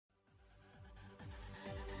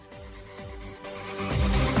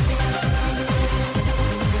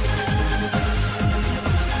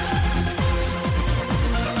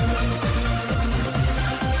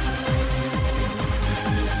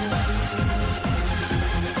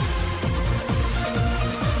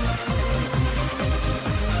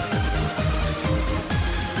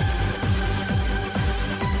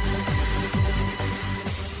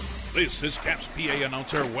This is Caps PA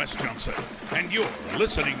announcer Wes Johnson, and you're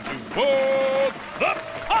listening to For the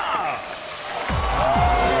Pod!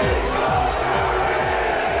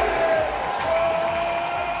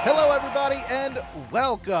 Hello, everybody, and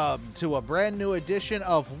welcome to a brand new edition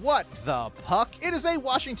of What the Puck. It is a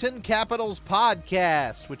Washington Capitals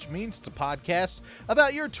podcast, which means it's a podcast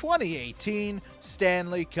about your 2018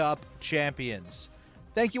 Stanley Cup champions.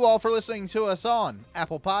 Thank you all for listening to us on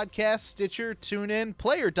Apple Podcasts, Stitcher, TuneIn,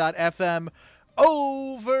 Player.fm,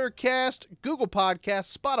 Overcast, Google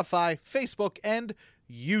Podcasts, Spotify, Facebook, and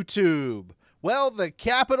YouTube. Well, the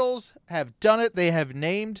Capitals have done it. They have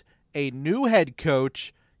named a new head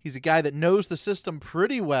coach. He's a guy that knows the system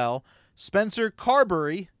pretty well. Spencer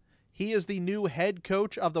Carbery. He is the new head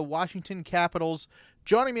coach of the Washington Capitals.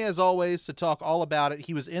 Joining me as always to talk all about it.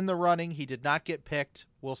 He was in the running. He did not get picked.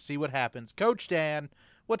 We'll see what happens. Coach Dan,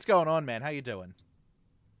 what's going on, man? How you doing?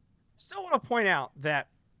 Still want to point out that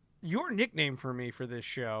your nickname for me for this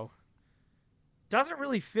show doesn't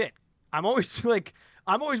really fit. I'm always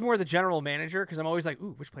more the general manager because I'm always like,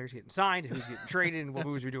 ooh, which player's getting signed, who's getting traded, and what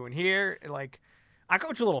moves we're doing here. And I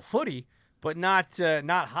coach a little footy, but not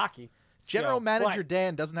hockey. General Manager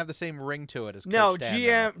Dan doesn't have the same ring to it as Coach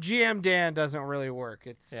Dan. No, GM Dan doesn't really work.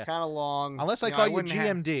 It's kind of long. Unless I call you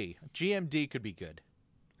GMD. GMD could be good.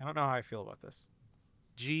 I don't know how I feel about this.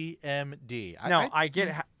 GMD. I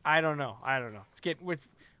don't know. Let's get with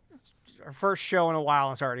our first show in a while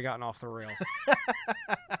and it's already gotten off the rails.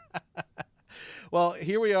 Well,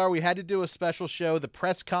 here we are. We had to do a special show. The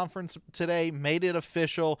press conference today made it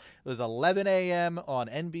official. It was 11 a.m. on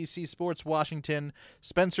NBC Sports Washington.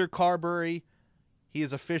 Spencer Carbery, he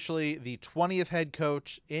is officially the 20th head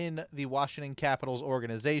coach in the Washington Capitals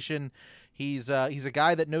organization. He's a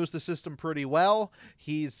guy that knows the system pretty well.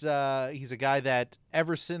 He's a guy that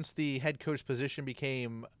ever since the head coach position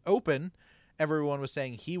became open, everyone was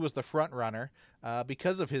saying he was the front runner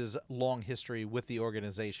because of his long history with the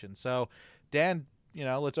organization. So, Dan,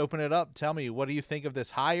 let's open it up. Tell me, what do you think of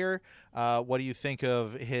this hire? What do you think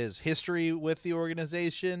of his history with the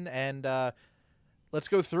organization? And let's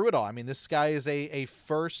go through it all. I mean, this guy is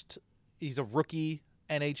he's a rookie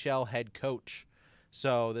NHL head coach.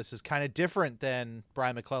 So this is kind of different than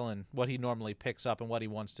Brian McClellan, what he normally picks up and what he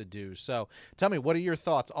wants to do. So tell me, what are your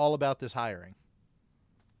thoughts all about this hiring?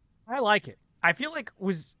 I like it. I feel like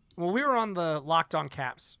we were on the Locked On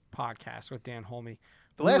Caps podcast with Dan Holme.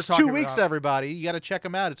 The last 2 weeks, everybody, you got to check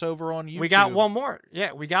them out. It's over on YouTube. We got one more.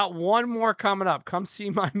 Yeah, we got one more coming up. Come see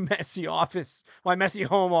my messy office, my messy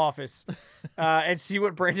home office, and see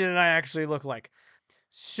what Brandon and I actually look like.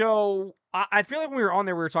 So I feel like when we were on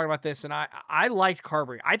there, we were talking about this, and I liked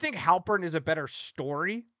Carbery. I think Halpern is a better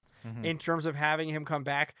story in terms of having him come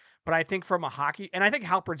back. But I think from a hockey, and I think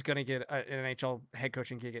Halpern's going to get an NHL head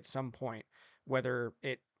coaching gig at some point, whether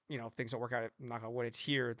it, if things don't work out, knock on wood, it's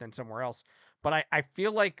here than somewhere else. But I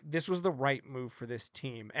feel like this was the right move for this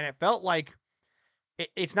team. And it felt like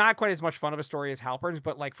it's not quite as much fun of a story as Halpern's,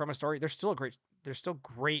 but like from a story, there's still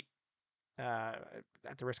great,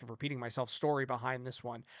 at the risk of repeating myself, story behind this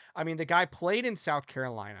one. I mean, the guy played in South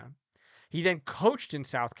Carolina. He then coached in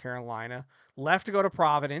South Carolina, left to go to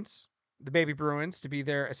Providence, the Baby Bruins, to be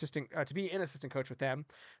their assistant, to be an assistant coach with them.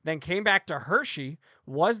 Then came back to Hershey,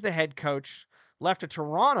 was the head coach, left to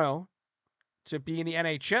Toronto to be in the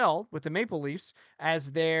NHL with the Maple Leafs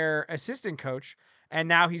as their assistant coach. And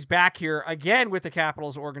now he's back here again with the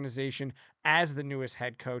Capitals organization as the newest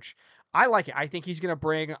head coach. I like it. I think he's going to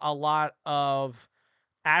bring a lot of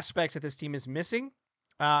aspects that this team is missing.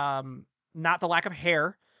 Not the lack of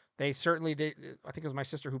hair. I think it was my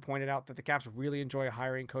sister who pointed out that the Caps really enjoy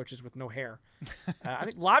hiring coaches with no hair. I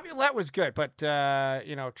think Laviolette was good, but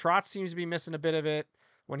Trotz seems to be missing a bit of it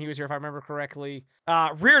when he was here, if I remember correctly.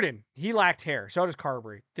 Reardon, he lacked hair. So does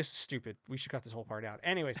Carbery. This is stupid. We should cut this whole part out.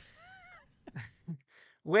 Anyways,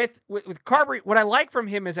 with Carbery, what I like from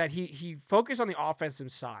him is that he focused on the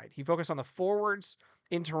offensive side. He focused on the forwards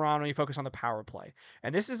in Toronto. He focused on the power play.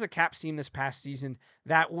 And this is a Caps team this past season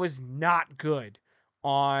that was not good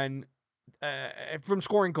on from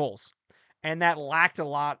scoring goals, and that lacked a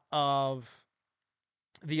lot of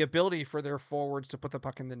the ability for their forwards to put the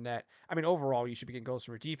puck in the net. I mean, overall, you should be getting goals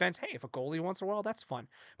from your defense. Hey, if a goalie once in a while, that's fun.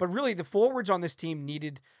 But really, the forwards on this team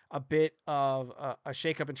needed a bit of a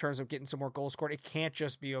shakeup in terms of getting some more goals scored. It can't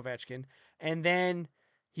just be Ovechkin. And then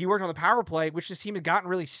he worked on the power play, which this team had gotten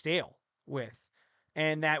really stale with.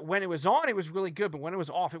 And that when it was on, it was really good. But when it was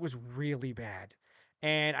off, it was really bad.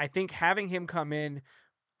 And I think having him come in,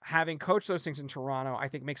 having coached those things in Toronto, I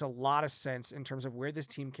think makes a lot of sense in terms of where this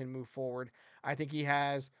team can move forward. I think he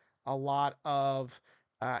has a lot of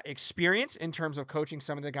experience in terms of coaching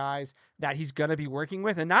some of the guys that he's going to be working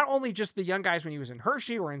with. And not only just the young guys when he was in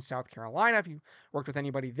Hershey or in South Carolina, if you worked with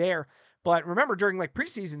anybody there, but remember during like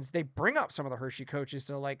preseasons, they bring up some of the Hershey coaches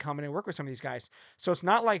to like come in and work with some of these guys. So it's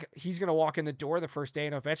not like he's going to walk in the door the first day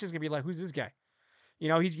and Ovechkin's going to be like, who's this guy? You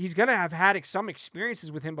know, he's going to have had some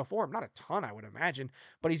experiences with him before. Not a ton, I would imagine,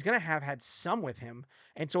 but he's going to have had some with him.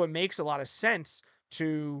 And so it makes a lot of sense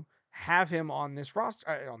to have him on this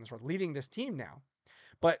roster, leading this team now.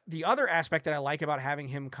 But the other aspect that I like about having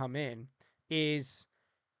him come in is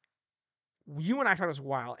you and I talked about this a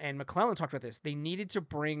while, and McClellan talked about this. They needed to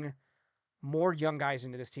bring more young guys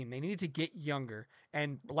into this team. They needed to get younger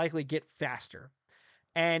and likely get faster.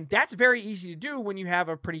 And that's very easy to do when you have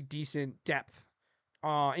a pretty decent depth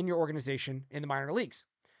in your organization in the minor leagues.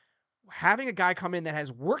 Having a guy come in that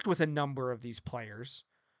has worked with a number of these players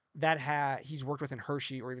that he's worked with in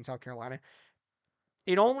Hershey or even South Carolina,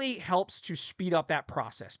 it only helps to speed up that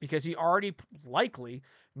process because he already likely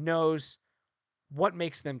knows what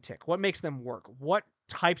makes them tick, what makes them work, what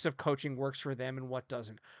types of coaching works for them and what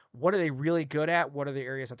doesn't. What are they really good at? What are the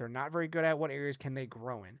areas that they're not very good at? What areas can they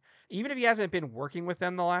grow in? Even if he hasn't been working with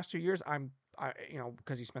them the last 2 years,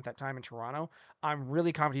 because he spent that time in Toronto, I'm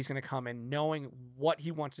really confident he's going to come in knowing what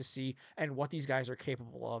he wants to see and what these guys are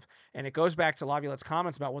capable of. And it goes back to Laviolette's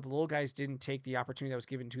comments about what the little guys didn't take the opportunity that was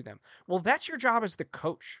given to them. Well, that's your job as the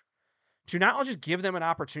coach, to not only just give them an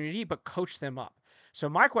opportunity, but coach them up. So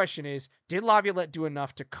my question is, did Laviolette do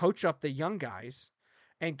enough to coach up the young guys?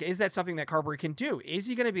 And is that something that Carbery can do? Is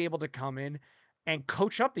he going to be able to come in and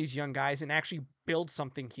coach up these young guys and actually build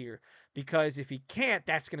something here? Because if he can't,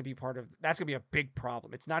 that's going to be a big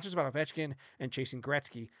problem. It's not just about Ovechkin and chasing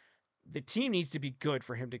Gretzky. The team needs to be good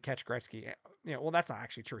for him to catch Gretzky. Well, that's not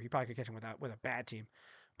actually true. He probably could catch him with a bad team.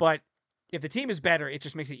 But if the team is better, it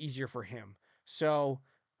just makes it easier for him. So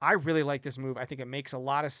I really like this move. I think it makes a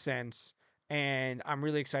lot of sense. And I'm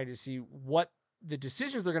really excited to see what the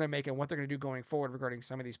decisions they're going to make and what they're going to do going forward regarding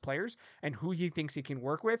some of these players and who he thinks he can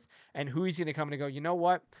work with and who he's going to come in and go, you know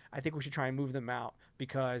what? I think we should try and move them out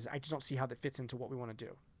because I just don't see how that fits into what we want to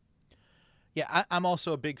do. Yeah, I'm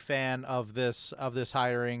also a big fan of this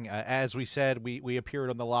hiring. As we said, we appeared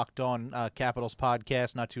on the Locked On Capitals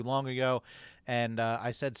podcast not too long ago, and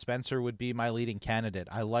I said Spencer would be my leading candidate.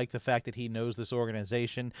 I like the fact that he knows this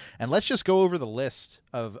organization. And let's just go over the list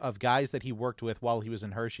of guys that he worked with while he was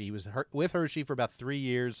in Hershey. He was with Hershey for about 3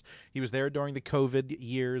 years. He was there during the COVID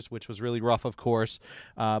years, which was really rough, of course.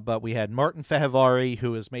 But we had Martin Fehervary,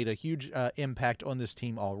 who has made a huge impact on this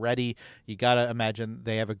team already. You got to imagine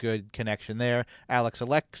they have a good connection there. Alex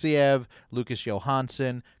Alexiev, Lucas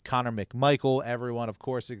Johansson, Connor McMichael. Everyone, of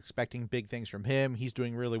course, is expecting big things from him. He's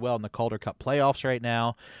doing really well in the Calder Cup playoffs right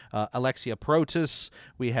now. Alexia Protas.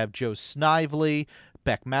 We have Joe Snively,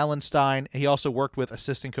 Beck Malenstein. He also worked with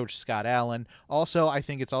assistant coach Scott Allen. Also, I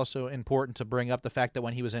think it's also important to bring up the fact that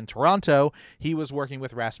when he was in Toronto, he was working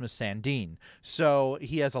with Rasmus Sandin. So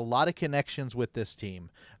he has a lot of connections with this team.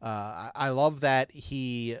 I love that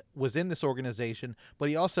he was in this organization, but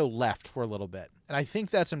he also left for a little bit. And I think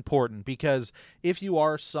that's important because if you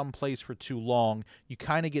are someplace for too long, you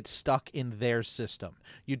kind of get stuck in their system.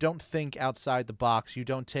 You don't think outside the box. You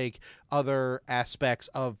don't take other aspects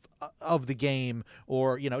of the game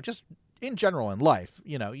or, just in general in life.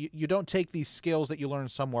 You don't take these skills that you learn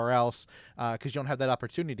somewhere else because you don't have that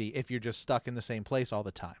opportunity if you're just stuck in the same place all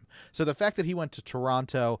the time. So the fact that he went to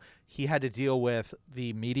Toronto, he had to deal with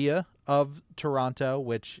the media of Toronto,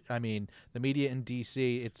 which, the media in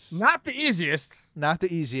DC, it's not the easiest.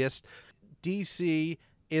 DC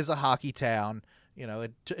is a hockey town.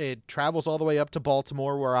 It travels all the way up to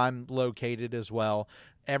Baltimore, where I'm located as well.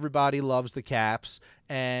 Everybody loves the Caps,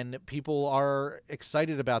 and people are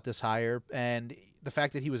excited about this hire. And the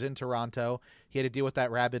fact that he was in Toronto, he had to deal with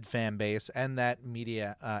that rabid fan base and that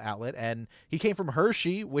media outlet. And he came from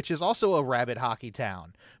Hershey, which is also a rabid hockey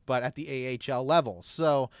town, but at the AHL level.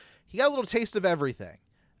 So he got a little taste of everything.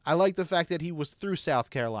 I like the fact that he was through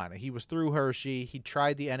South Carolina. He was through Hershey. He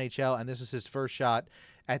tried the NHL, and this is his first shot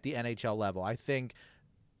at the NHL level. I think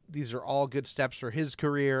these are all good steps for his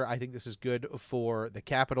career. I think this is good for the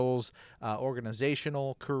Capitals'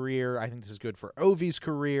 organizational career. I think this is good for Ovi's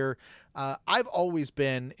career. I've always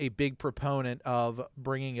been a big proponent of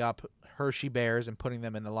bringing up Hershey Bears and putting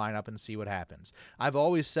them in the lineup and see what happens. I've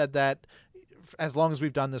always said that as long as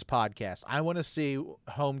we've done this podcast. I want to see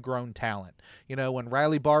homegrown talent. When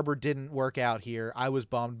Riley Barber didn't work out here, I was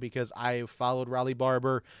bummed because I followed Riley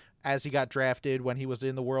Barber as he got drafted, when he was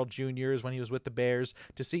in the World Juniors, when he was with the Bears.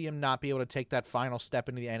 To see him not be able to take that final step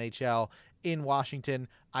into the NHL in Washington,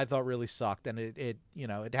 I thought really sucked. And it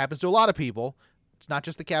happens to a lot of people. it's not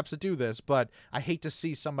just the Caps that do this, but I hate to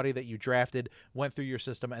see somebody that you drafted, went through your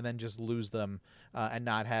system, and then just lose them and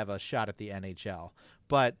not have a shot at the NHL.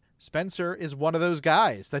 But Spencer is one of those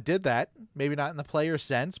guys that did that. Maybe not in the player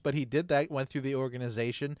sense, but he did that, went through the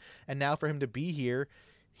organization, and now for him to be here,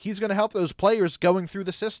 he's going to help those players going through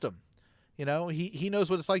the system. You know, he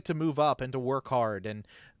knows what it's like to move up and to work hard. And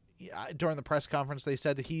during the press conference, they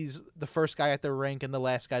said that he's the first guy at the rink and the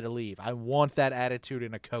last guy to leave. I want that attitude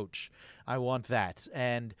in a coach. I want that.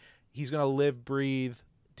 And he's going to live, breathe,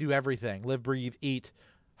 do everything. Live, breathe, eat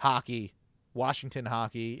hockey, Washington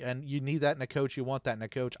hockey. And you need that in a coach. You want that in a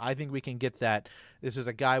coach. I think we can get that. This is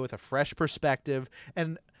a guy with a fresh perspective.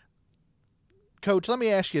 And, Coach, let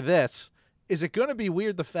me ask you this. Is it going to be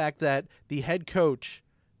weird the fact that the head coach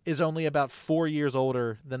is only about 4 years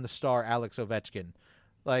older than the star Alex Ovechkin?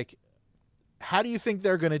 Like, how do you think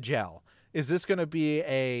they're going to gel? Is this going to be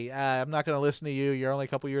I'm not going to listen to you, you're only a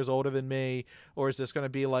couple years older than me? Or is this going to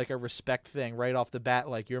be like a respect thing right off the bat,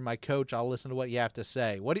 like, you're my coach, I'll listen to what you have to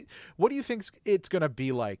say? What do you think it's going to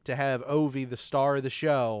be like to have Ovi, the star of the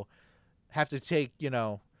show, have to take,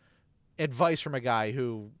 advice from a guy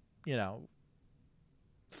who,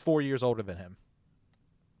 4 years older than him?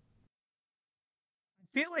 I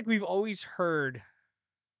feel like we've always heard,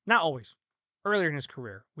 not always, earlier in his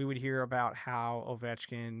career, we would hear about how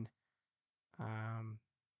Ovechkin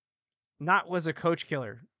not was a coach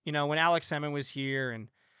killer. When Alex Semin was here and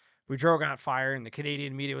Boudreau got fired and the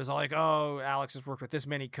Canadian media was all like, oh, Alex has worked with this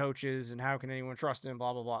many coaches and how can anyone trust him,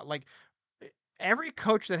 blah, blah, blah. Like, every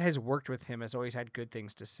coach that has worked with him has always had good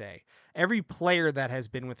things to say. Every player that has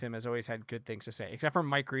been with him has always had good things to say, except for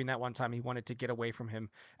Mike Green. That one time he wanted to get away from him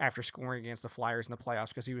after scoring against the Flyers in the playoffs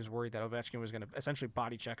because he was worried that Ovechkin was going to essentially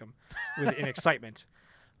body check him in excitement.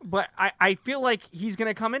 But I feel like he's going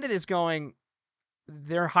to come into this going,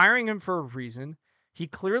 they're hiring him for a reason. He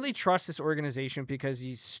clearly trusts this organization because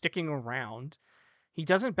he's sticking around. He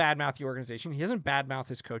doesn't badmouth the organization. He doesn't badmouth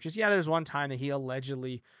his coaches. Yeah, there's one time that he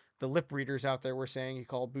allegedly, the lip readers out there were saying he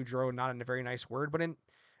called Boudreau not in a very nice word, but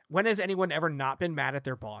when has anyone ever not been mad at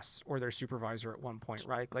their boss or their supervisor at one point,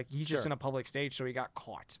 right? Like, he's just in a public stage, so he got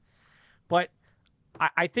caught. But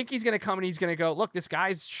I think he's going to come and he's going to go, look, this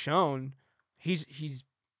guy's shown he's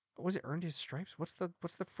what was it, earned his stripes? What's the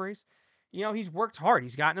phrase? He's worked hard.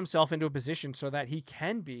 He's gotten himself into a position so that he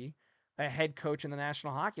can be a head coach in the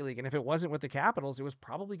National Hockey League. And if it wasn't with the Capitals, it was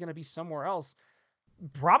probably going to be somewhere else,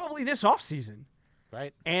 probably this offseason.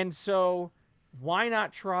 Right. And so why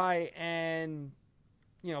not try and,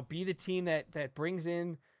 be the team that brings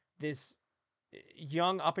in this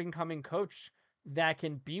young up and coming coach that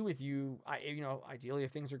can be with you, ideally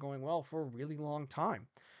if things are going well, for a really long time.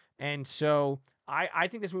 And so I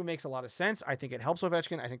think this move makes a lot of sense. I think it helps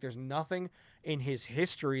Ovechkin. I think there's nothing in his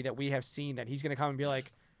history that we have seen that he's going to come and be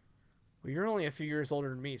like, well, you're only a few years older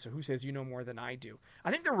than me, so who says you know more than I do?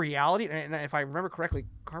 I think the reality, and if I remember correctly,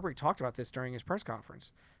 Carbery talked about this during his press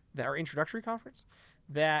conference, our introductory conference,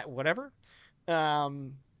 that whatever,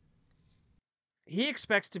 he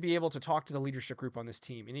expects to be able to talk to the leadership group on this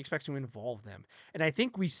team, and he expects to involve them. And I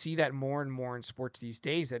think we see that more and more in sports these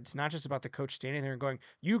days, that it's not just about the coach standing there and going,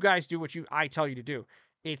 you guys do what I tell you to do.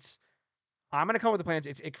 It's, I'm going to come up with the plans.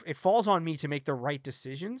 It falls on me to make the right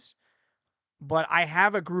decisions. But I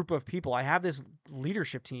have a group of people. I have this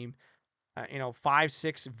leadership team, 5,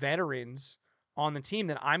 6 veterans on the team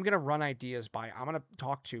that I'm going to run ideas by. I'm going to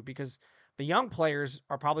talk to, because the young players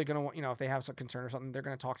are probably going to, if they have some concern or something, they're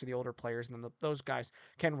going to talk to the older players, and then those guys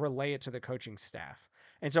can relay it to the coaching staff.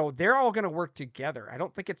 And so they're all going to work together. I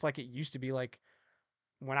don't think it's like it used to be, like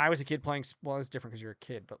when I was a kid playing. Well, it's different because you're a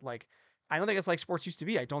kid, but like, I don't think it's like sports used to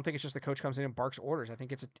be. I don't think it's just the coach comes in and barks orders. I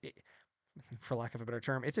think for lack of a better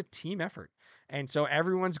term, it's a team effort. And so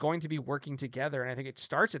everyone's going to be working together. And I think it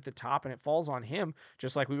starts at the top and it falls on him,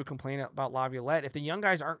 just like we would complain about Laviolette. If the young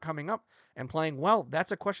guys aren't coming up and playing well,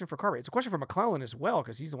 that's a question for Carbery. It's a question for McClellan as well,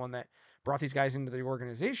 because he's the one that brought these guys into the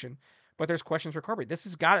organization. But there's questions for Carbery. This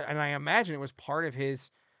has got it. And I imagine it was part of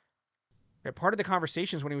the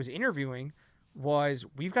conversations when he was interviewing was,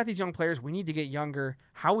 we've got these young players. We need to get younger.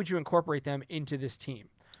 How would you incorporate them into this team?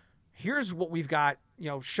 Here's what we've got,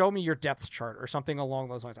 show me your depth chart or something along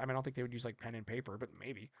those lines. I mean, I don't think they would use like pen and paper, but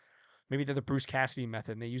maybe they're the Bruce Cassidy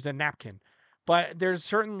method and they used a napkin. But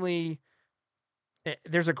there's a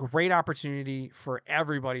great opportunity for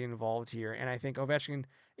everybody involved here. And I think Ovechkin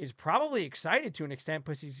is probably excited to an extent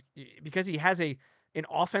because he has an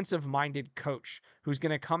offensive minded coach who's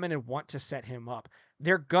going to come in and want to set him up.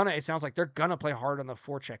 It sounds like they're going to play hard on the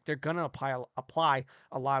forecheck. They're going to apply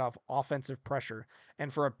a lot of offensive pressure.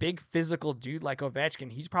 And for a big physical dude like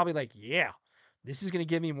Ovechkin, he's probably like, yeah, this is going to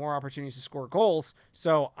give me more opportunities to score goals.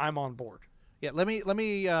 So I'm on board. Yeah, let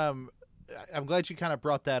me I'm glad you kind of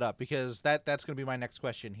brought that up because that's going to be my next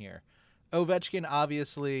question here. Ovechkin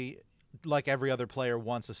obviously, like every other player,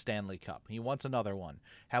 wants a Stanley Cup. He wants another one.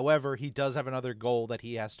 However, he does have another goal that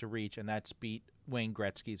he has to reach, and that's beat Wayne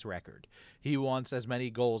Gretzky's record. He wants as many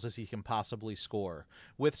goals as he can possibly score.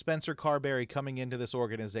 With Spencer Carbery coming into this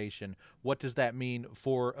organization, what does that mean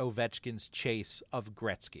for Ovechkin's chase of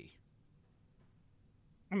Gretzky?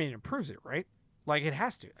 I mean, it improves it, right? Like it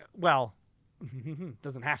has to. Well,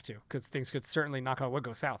 doesn't have to because things could certainly knock on wood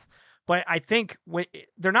go south. But I think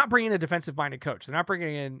they're not bringing a defensive minded coach. They're not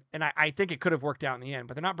bringing in, and I think it could have worked out in the end,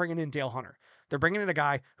 but they're not bringing in Dale Hunter. They're bringing in a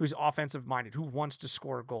guy who's offensive minded, who wants to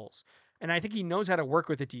score goals. And I think he knows how to work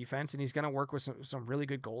with the defense, and he's going to work with some really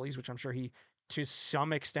good goalies, which I'm sure he, to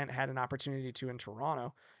some extent, had an opportunity to in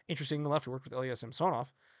Toronto. Interesting enough, he worked with Ilya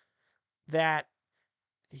Samsonov. That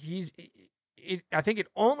he's I think it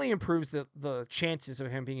only improves the chances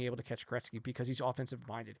of him being able to catch Gretzky because he's offensive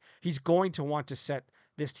minded. He's going to want to set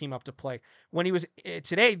this team up to play. When he was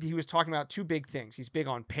today, he was talking about two big things. He's big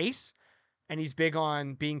on pace and he's big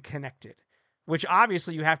on being connected, which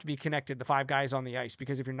obviously you have to be connected, the five guys on the ice,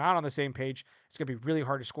 because if you're not on the same page, it's going to be really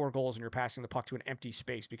hard to score goals when you're passing the puck to an empty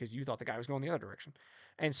space because you thought the guy was going the other direction.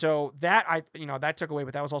 And so that that took away,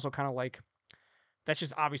 but that was also kind of like, that's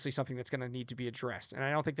just obviously something that's going to need to be addressed. And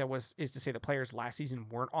I don't think that is to say the players last season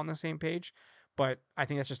weren't on the same page, but I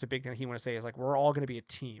think that's just a big thing that he want to say is like, we're all going to be a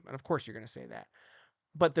team. And of course you're going to say that.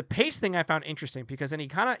 But the pace thing I found interesting because then he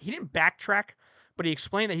didn't backtrack, but he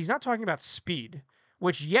explained that he's not talking about speed,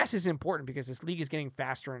 which yes is important because this league is getting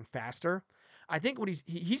faster and faster. I think what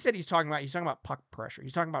he said he's talking about puck pressure.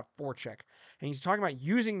 He's talking about forecheck, and he's talking about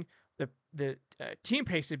using the team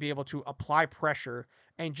pace to be able to apply pressure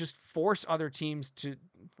and just force other teams to.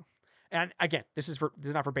 And again, this is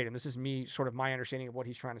not verbatim. This is me, sort of my understanding of what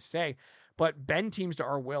he's trying to say, but bend teams to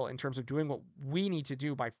our will in terms of doing what we need to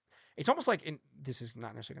do by. It's almost like this is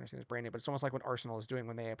not necessarily going to say this brand name, but it's almost like what Arsenal is doing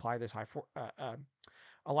when they apply this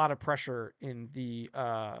a lot of pressure in the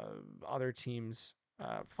other team's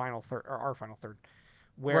final third or our final third,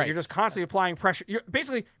 where Right. you're just constantly applying pressure. You're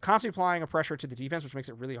basically constantly applying a pressure to the defense, which makes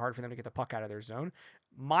it really hard for them to get the puck out of their zone.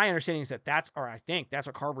 My understanding is that I think that's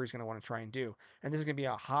what Carbery is going to want to try and do. And this is going to be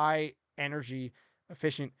a high energy,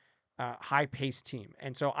 efficient, high paced team.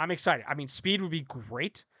 And so I'm excited. I mean, speed would be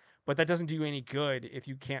great, but that doesn't do you any good if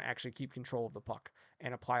you can't actually keep control of the puck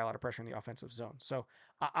and apply a lot of pressure in the offensive zone. So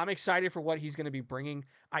I'm excited for what he's going to be bringing.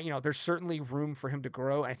 There's certainly room for him to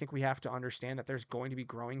grow. I think we have to understand that there's going to be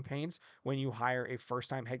growing pains when you hire a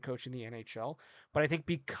first-time head coach in the NHL. But I think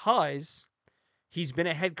because he's been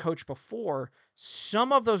a head coach before,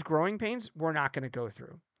 some of those growing pains we're not going to go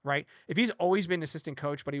through, right? If he's always been an assistant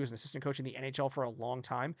coach, but he was an assistant coach in the NHL for a long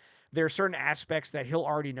time, there are certain aspects that he'll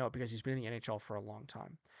already know because he's been in the NHL for a long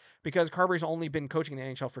time. Because Carbery's only been coaching in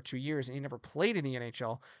the NHL for 2 years and he never played in the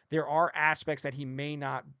NHL, there are aspects that he may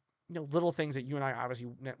not, little things that you and I obviously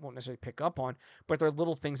won't necessarily pick up on, but there are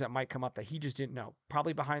little things that might come up that he just didn't know.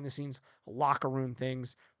 Probably behind the scenes, locker room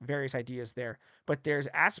things, various ideas there. But there's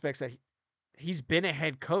aspects that he's been a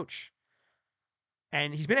head coach.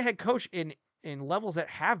 And he's been a head coach in levels that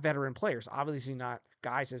have veteran players. Obviously not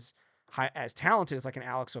guys as talented as like an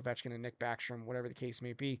Alex Ovechkin and Nick Backstrom, whatever the case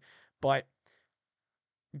may be. But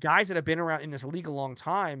guys that have been around in this league a long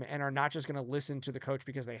time and are not just going to listen to the coach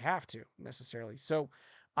because they have to necessarily. So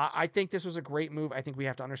I think this was a great move. I think we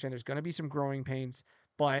have to understand there's going to be some growing pains,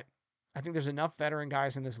 but I think there's enough veteran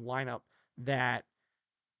guys in this lineup that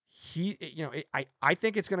I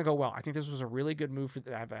think it's going to go well. I think this was a really good move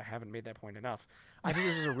I haven't made that point enough. I think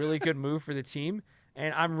this was a really good move for the team,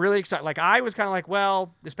 and I'm really excited. Like I was kind of like,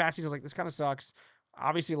 well, this past season, I was like, this kind of sucks.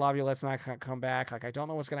 Obviously, Laviolette's not going to come back. Like I don't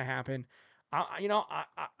know what's going to happen.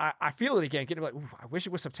 I feel it again. Getting like, I wish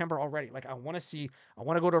it was September already. Like I want to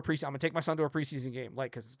go to a preseason. I'm gonna take my son to a preseason game,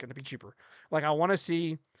 like because it's gonna be cheaper. Like I want to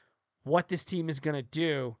see what this team is gonna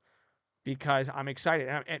do because I'm excited.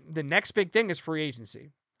 And the next big thing is free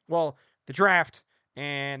agency. Well, the draft,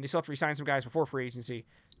 and they still have to resign some guys before free agency.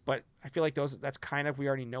 But I feel like that's kind of, we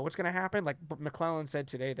already know what's going to happen. Like McClellan said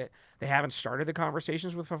today that they haven't started the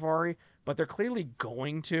conversations with Favari, but they're clearly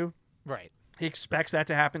going to. Right. He expects that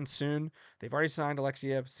to happen soon. They've already signed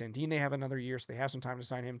Alexiev. Sandin, they have another year, so they have some time to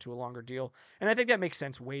sign him to a longer deal. And I think that makes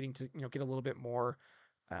sense, waiting to get a little bit more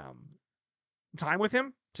time with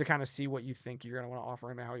him to kind of see what you think you're going to want to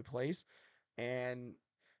offer him and how he plays. And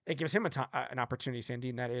it gives him an opportunity,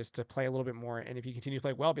 Sandin, that is, to play a little bit more. And if you continue to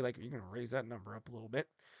play well, be like, you're going to raise that number up a little bit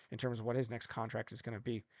in terms of what his next contract is going to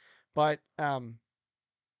be. But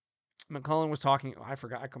McClellan was talking. I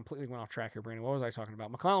forgot. I completely went off track here, Brandon. What was I talking about?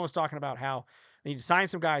 McClellan was talking about how they need to sign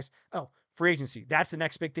some guys. Oh, free agency. That's the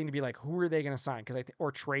next big thing to be like, who are they going to sign?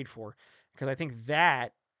 Or trade for? Because I think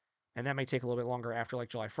that, and that may take a little bit longer after like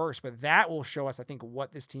July 1st, but that will show us, I think,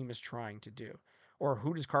 what this team is trying to do. Or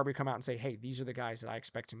who does Carbery come out and say, hey, these are the guys that I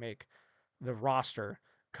expect to make the roster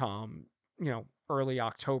come, early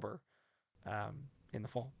October in the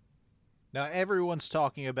fall. Now, everyone's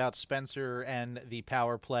talking about Spencer and the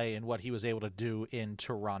power play and what he was able to do in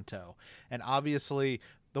Toronto. And obviously,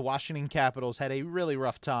 the Washington Capitals had a really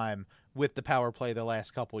rough time with the power play the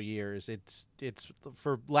last couple of years. It's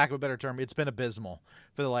for lack of a better term, it's been abysmal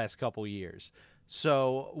for the last couple of years.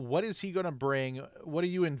 So what is he going to bring? What do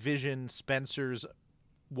you envision Spencer's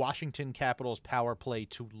Washington Capitals power play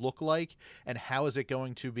to look like? And how is it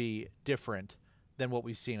going to be different than what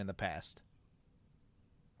we've seen in the past?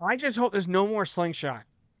 I just hope there's no more slingshot.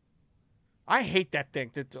 I hate that thing.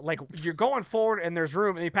 That like you're going forward and there's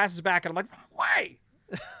room and he passes back and I'm like, why?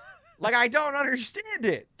 Like I don't understand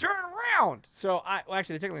it. Turn around. So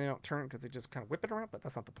actually they technically don't turn because they just kind of whip it around, but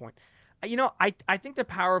that's not the point. I think the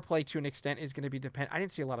power play to an extent is going to be dependent. I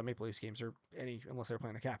didn't see a lot of Maple Leafs games or any unless they were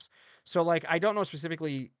playing the Caps. So like I don't know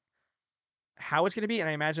specifically how it's going to be, and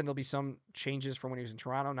I imagine there'll be some changes from when he was in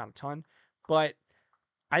Toronto, not a ton, but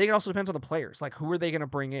I think it also depends on the players. Like, who are they going to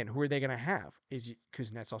bring in? Who are they going to have? Is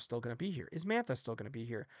Kuznetsov still going to be here? Is Mantha still going to be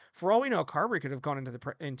here? For all we know, Carbery could have gone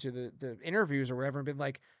into the interviews or whatever and been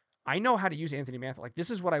like, I know how to use Anthony Mantha. Like, this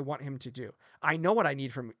is what I want him to do. I know what I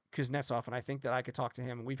need from Kuznetsov, and I think that I could talk to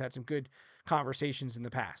him. And we've had some good conversations in the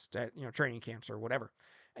past at training camps or whatever.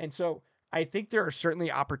 And so I think there are certainly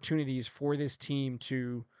opportunities for this team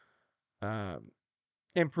to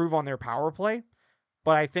improve on their power play.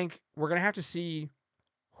 But I think we're going to have to see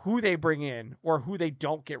who they bring in or who they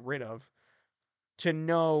don't get rid of to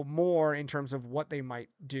know more in terms of what they might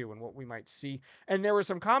do and what we might see. And there were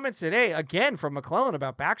some comments today, again, from McClellan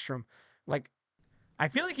about Backstrom. Like, I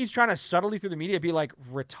feel like he's trying to subtly through the media be like,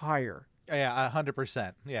 retire. Yeah,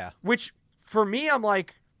 100%. Yeah. Which, for me, I'm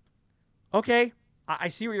like, okay, I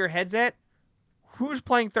see where your head's at. Who's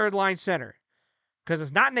playing third line center? Because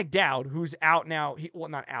it's not Nick Dowd, who's out now. Well,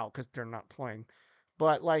 not out because they're not playing.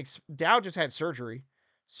 But, like, Dowd just had surgery.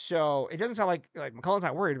 So it doesn't sound like McCullen's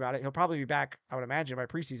not worried about it. He'll probably be back, I would imagine, by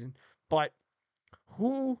preseason. But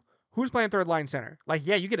who's playing third line center? Like,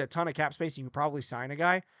 yeah, you get a ton of cap space. You can probably sign a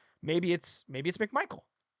guy. Maybe it's McMichael.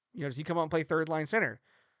 Does he come out and play third line center?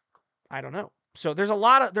 I don't know. So there's a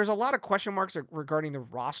lot of question marks regarding the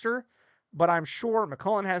roster. But I'm sure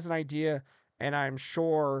McCullen has an idea, and I'm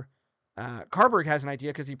sure Carbery has an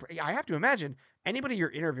idea because I have to imagine anybody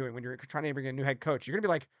you're interviewing when you're trying to bring in a new head coach, you're gonna be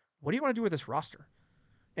like, what do you want to do with this roster?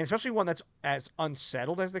 And especially one that's as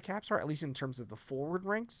unsettled as the Caps are, at least in terms of the forward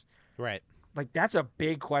ranks. Right. Like, that's a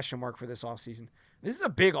big question mark for this offseason. This is a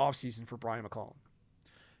big offseason for Brian McClellan.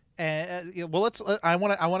 And well, I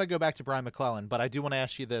want to go back to Brian McClellan, but I do want to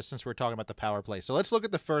ask you this since we're talking about the power play. So let's look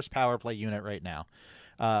at the first power play unit right now.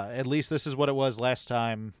 At least this is what it was last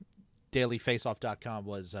time dailyfaceoff.com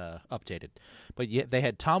was updated. But they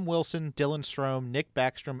had Tom Wilson, Dylan Strome, Nick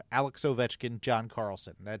Backstrom, Alex Ovechkin, John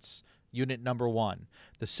Carlson. That's unit number one.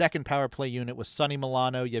 The second power play unit was Sonny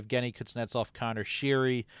Milano, Yevgeny Kuznetsov, Connor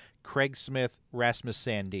Sheary, Craig Smith, Rasmus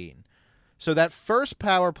Sandin. So that first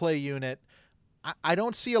power play unit, I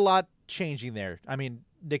don't see a lot changing there. I mean,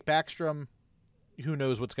 Nick Backstrom, who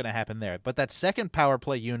knows what's going to happen there. But that second power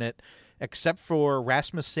play unit, except for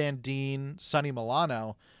Rasmus Sandin, Sonny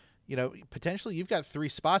Milano, potentially you've got 3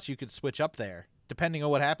 spots you could switch up there, depending on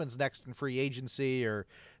what happens next in free agency or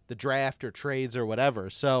the draft or trades or whatever.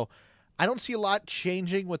 So I don't see a lot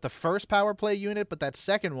changing with the first power play unit, but that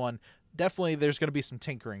second one, definitely there's going to be some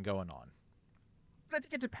tinkering going on. But I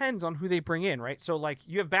think it depends on who they bring in, right? So, like,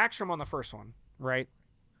 you have Backstrom on the first one, right?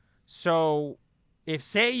 So, let's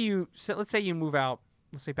say you move out,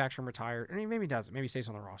 let's say Backstrom retired, and maybe he doesn't, maybe he stays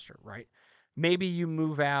on the roster, right? Maybe you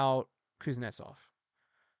move out Kuznetsov.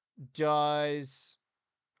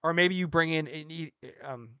 Or maybe you bring in,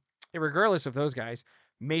 regardless of those guys,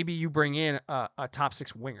 maybe you bring in a top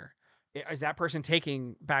 6 winger. Is that person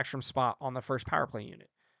taking Backstrom's spot on the first power play unit?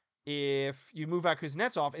 If you move out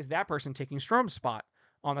Kuznetsov, is that person taking Strome's spot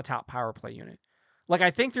on the top power play unit? Like,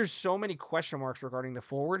 I think there's so many question marks regarding the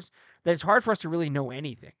forwards that it's hard for us to really know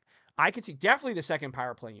anything. I could see definitely the second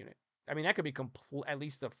power play unit. I mean, that could be at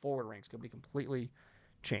least the forward ranks could be completely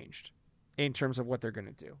changed in terms of what they're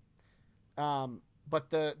going to do. But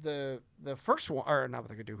the first one, or not what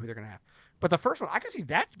they're going to do, who they're going to have. But the first one, I could see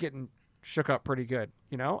that getting shook up pretty good.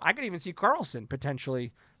 I could even see Carlson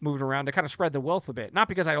potentially moving around to kind of spread the wealth a bit. Not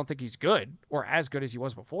because I don't think he's good or as good as he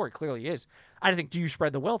was before. He clearly is. I think, do you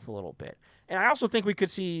spread the wealth a little bit? And I also think we could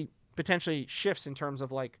see potentially shifts in terms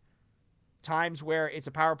of, like, times where it's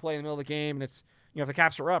a power play in the middle of the game and it's, if the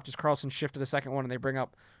Caps are up, does Carlson shift to the second one and they bring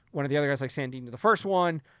up one of the other guys like Sandin to the first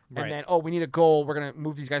one, Right. and then, we need a goal, we're going to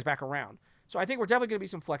move these guys back around. So I think we're definitely going to be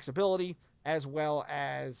some flexibility, as well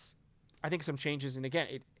as I think some changes. And again,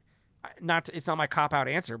 it's not my cop-out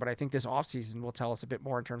answer, but I think this offseason will tell us a bit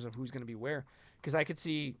more in terms of who's going to be where, because I could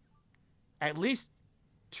see at least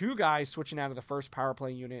 2 guys switching out of the first power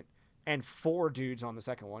play unit and 4 dudes on the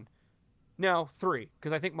second one. No, 3,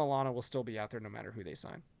 because I think Milano will still be out there no matter who they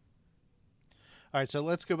sign. All right, so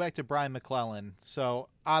let's go back to Brian McClellan. So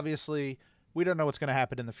obviously, we don't know what's going to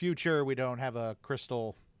happen in the future. We don't have a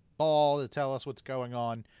crystal ball to tell us what's going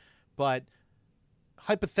on. But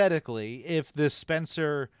hypothetically, if this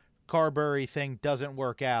Spencer Carbery thing doesn't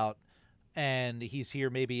work out and he's here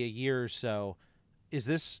maybe a year or so, is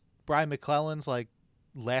this Brian McClellan's like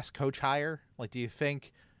last coach hire? Like, do you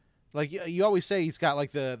think, like you always say, he's got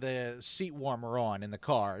like the seat warmer on in the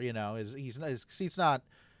car, his seat's not,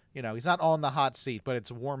 he's not on the hot seat, but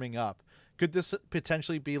it's warming up. Could this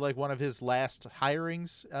potentially be like one of his last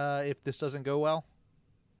hirings if this doesn't go well?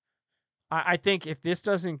 I think if this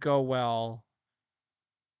doesn't go well,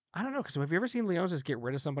 I don't know, because have you ever seen Leones just get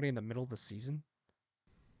rid of somebody in the middle of the season?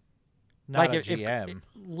 Not like a GM.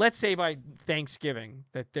 Let's say by Thanksgiving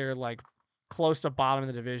that they're like close to bottom of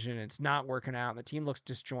the division and it's not working out and the team looks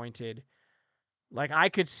disjointed. Like I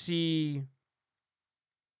could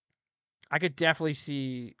definitely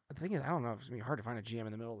see, the thing is, I don't know if it's going to be hard to find a GM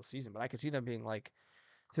in the middle of the season, but I could see them being like,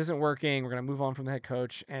 this isn't working. We're going to move on from the head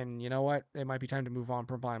coach. And you know what? It might be time to move on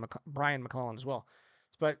from Brian McClellan as well.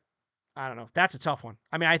 But I don't know. That's a tough one.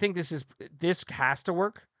 I mean, I think this has to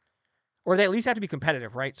work, or they at least have to be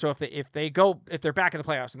competitive, right? So if they're back in the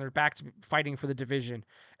playoffs and they're back to fighting for the division,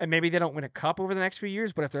 and maybe they don't win a cup over the next few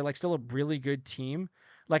years, but if they're like still a really good team,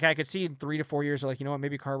 like I could see in 3 to 4 years, like, you know what,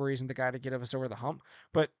 maybe Carbery isn't the guy to get us over the hump,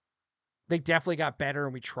 but they definitely got better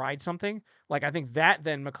and we tried something. Like, I think that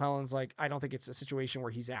then McClellan's like, I don't think it's a situation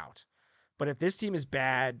where he's out. But if this team is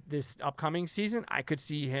bad this upcoming season, I could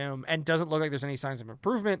see him, and doesn't look like there's any signs of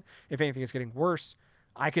improvement. If anything, it's getting worse.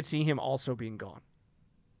 I could see him also being gone.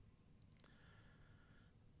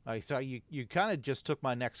 All right, so you kind of just took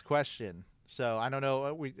my next question. So I don't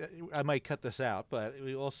know. I might cut this out, but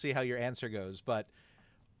we'll see how your answer goes. But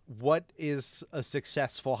what is a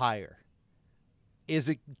successful hire? Is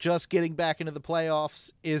it just getting back into the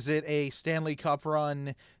playoffs? Is it a Stanley Cup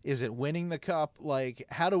run? Is it winning the cup? Like,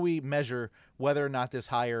 how do we measure whether or not this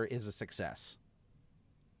hire is a success?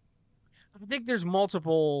 I think there's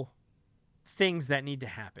multiple things that need to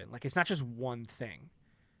happen. Like, it's not just one thing.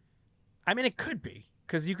 I mean, it could be,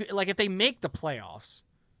 because you could, like, if they make the playoffs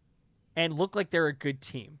and look like they're a good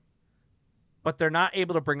team, but they're not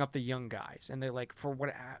able to bring up the young guys, and they like, for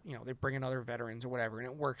what, they bring in other veterans or whatever, and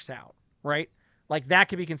it works out, right? Like, that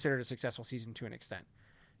could be considered a successful season to an extent.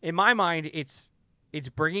 In my mind, it's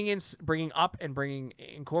bringing up and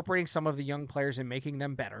incorporating some of the young players and making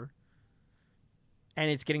them better. And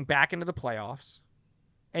it's getting back into the playoffs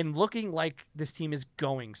and looking like this team is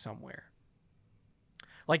going somewhere.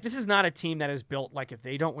 Like, this is not a team that is built like, if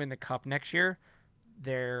they don't win the cup next year,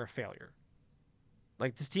 they're a failure.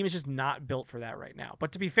 Like, this team is just not built for that right now.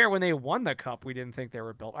 But to be fair, when they won the cup, we didn't think they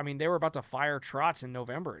were built. I mean, they were about to fire Trotz in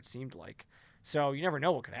November, it seemed like. So you never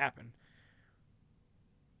know what could happen.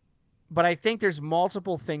 But I think there's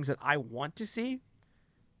multiple things that I want to see.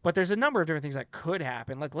 But there's a number of different things that could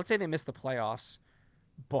happen. Like, let's say they miss the playoffs,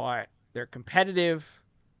 but they're competitive.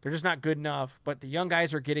 They're just not good enough. But the young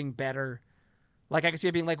guys are getting better. Like, I can see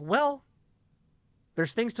it being like, well,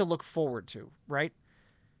 there's things to look forward to, right?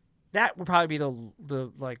 That would probably be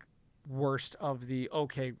the like worst of the,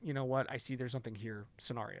 okay, you know what, I see there's something here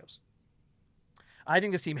scenarios. I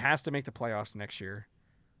think this team has to make the playoffs next year.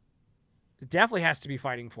 It definitely has to be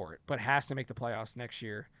fighting for it, but has to make the playoffs next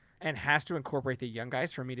year and has to incorporate the young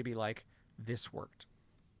guys for me to be like, this worked.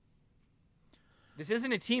 This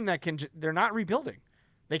isn't a team that they're not rebuilding.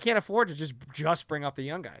 They can't afford to just bring up the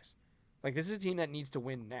young guys. Like, this is a team that needs to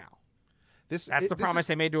win now. That's the promise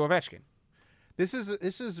they made to Ovechkin. This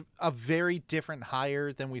is a very different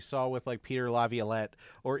hire than we saw with like Peter Laviolette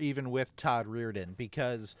or even with Todd Reirden,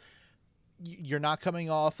 because you're not coming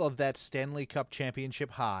off of that Stanley Cup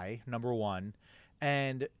championship high, number one,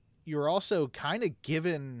 and you're also kind of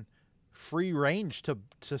given free range to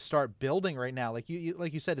start building right now. Like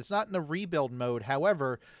you said, it's not in a rebuild mode.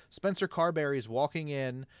 However, Spencer Carbery is walking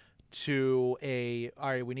in to all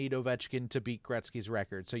right, we need Ovechkin to beat Gretzky's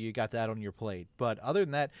record, so you got that on your plate. But other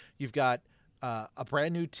than that, you've got a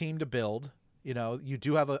brand new team to build. You know, you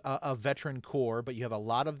do have a veteran core, but you have a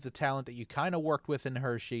lot of the talent that you kind of worked with in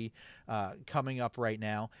Hershey coming up right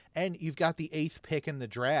now. And you've got the 8th pick in the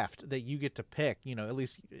draft that you get to pick. You know, at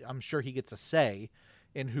least I'm sure he gets a say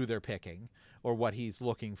in who they're picking or what he's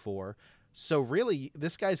looking for. So really,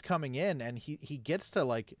 this guy's coming in and he gets to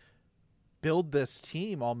like build this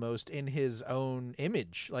team almost in his own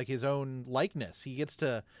image, like his own likeness. He gets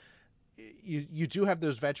to you do have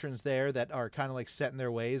those veterans there that are kind of like set in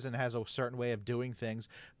their ways and has a certain way of doing things,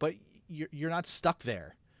 but you're not stuck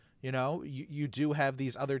there. You know, you do have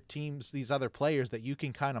these other teams, these other players that you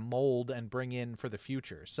can kind of mold and bring in for the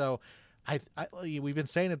future. So we've been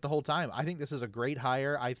saying it the whole time. I think this is a great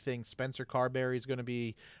hire. I think Spencer Carbery is going to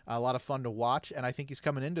be a lot of fun to watch, and I think he's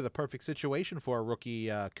coming into the perfect situation for a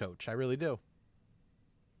rookie coach. I really do.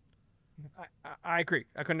 I agree.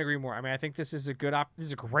 I couldn't agree more. I mean, I think this is a great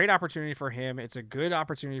opportunity for him. It's a good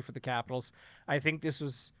opportunity for the Capitals. I think this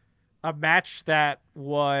was a match that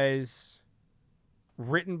was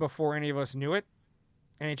written before any of us knew it,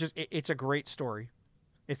 and it's a great story.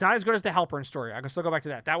 It's not as good as the Halpern story. I can still go back to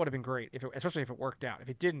that. That would have been great, especially if it worked out. If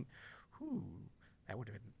it didn't, that would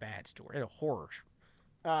have been a bad story. A horror.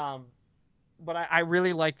 But I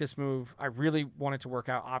really like this move. I really want it to work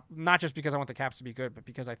out, not just because I want the Caps to be good, but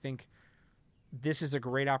because I think this is a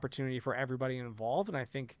great opportunity for everybody involved, and I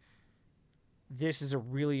think this is a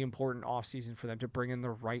really important offseason for them to bring in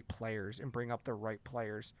the right players and bring up the right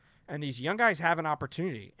players. And these young guys have an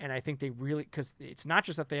opportunity, and I think they really, because it's not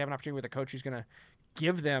just that they have an opportunity with a coach who's going to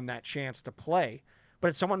give them that chance to play, but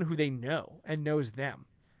it's someone who they know and knows them.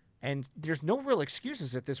 And there's no real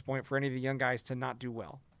excuses at this point for any of the young guys to not do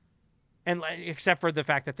well. And except for the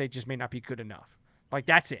fact that they just may not be good enough. Like,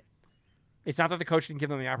 that's it. It's not that the coach didn't give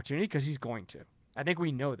them the opportunity, because he's going to. I think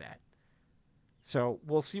we know that. So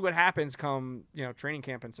we'll see what happens come, training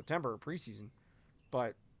camp in September or preseason.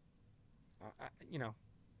 But,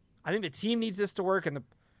 I think the team needs this to work, and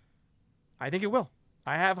I think it will.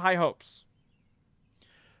 I have high hopes.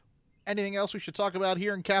 Anything else we should talk about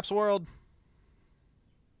here in Caps World?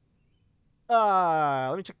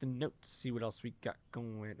 Let me check the notes, see what else we got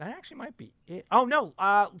going. That actually might be it. Oh, no.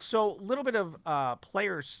 So a little bit of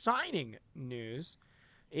player signing news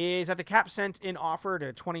is that the Caps sent an offer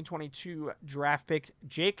to 2022 draft pick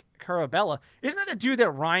Jake Carabella. Isn't that the dude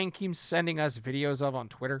that Ryan keeps sending us videos of on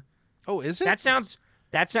Twitter? Oh, is it? That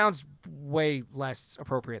sounds way less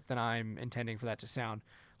appropriate than I'm intending for that to sound.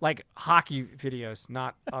 Like hockey videos,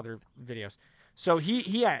 not other videos. So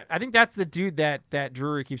I think that's the dude that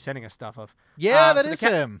Drury keeps sending us stuff of. Yeah, that is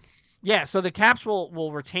him. Yeah, so the Caps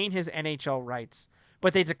will retain his NHL rights,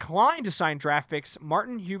 but they declined to sign draft picks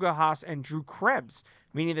Martin Hugo Haas and Drew Krebs,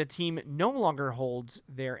 meaning the team no longer holds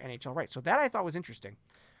their NHL rights. So that I thought was interesting.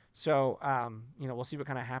 So, we'll see what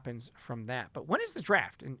kind of happens from that. But when is the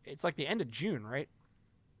draft? And it's like the end of June, right?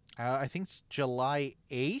 I think it's July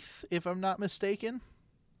 8th, if I'm not mistaken.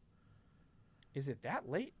 Is it that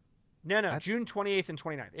late? No, June 28th and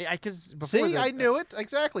 29th. See, I knew it.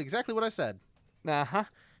 Exactly what I said. Uh-huh.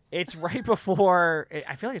 It's right before,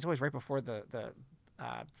 I feel like it's always right before the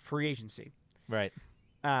free agency. Right.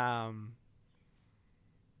 Yeah,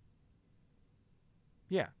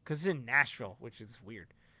 because it's in Nashville, which is weird.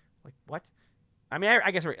 Like, what? I mean, I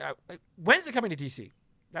guess, when is it coming to D.C.?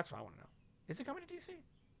 That's what I want to know. Is it coming to D.C.?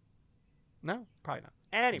 No? Probably not.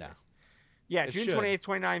 Anyways. No. Yeah, June 28th,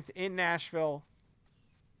 29th in Nashville.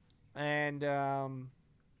 And, I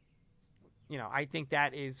think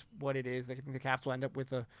that is what it is. I think the Caps will end up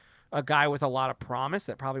with a guy with a lot of promise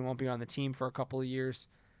that probably won't be on the team for a couple of years.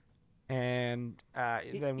 And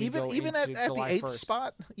then we even at the 8th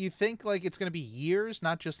spot, you think like it's going to be years,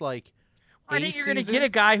 not just like I think you're going to get a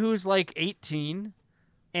guy who's like 18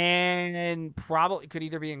 and probably could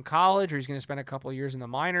either be in college or he's going to spend a couple of years in the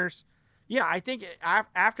minors. Yeah, I think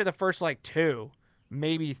after the first like 2,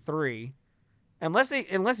 maybe 3, unless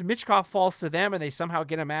Michkov falls to them and they somehow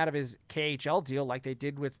get him out of his KHL deal like they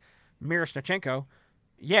did with Miroshnichenko,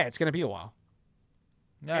 yeah, it's going to be a while.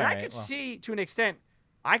 I could see, to an extent,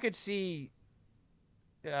 Michkov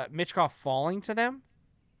falling to them.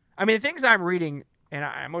 I mean, the things I'm reading, and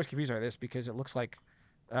I'm always confused by this because it looks like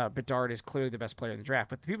Bedard is clearly the best player in the draft,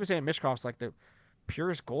 but the people saying Michkov's like the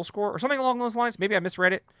purest goal scorer or something along those lines. Maybe I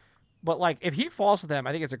misread it. But, like, if he falls to them,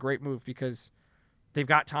 I think it's a great move because they've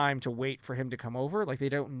got time to wait for him to come over. Like, they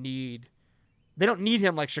don't need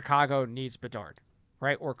him like Chicago needs Bedard,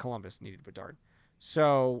 right? Or Columbus needed Bedard.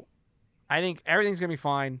 So I think everything's going to be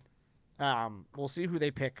fine. We'll see who they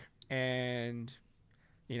pick. And,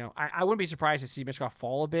 I wouldn't be surprised to see Michkov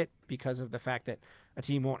fall a bit because of the fact that a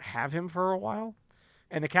team won't have him for a while.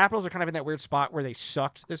 And the Capitals are kind of in that weird spot where they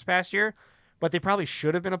sucked this past year, but they probably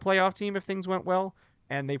should have been a playoff team if things went well,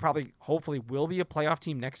 and they probably, hopefully, will be a playoff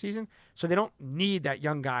team next season. So they don't need that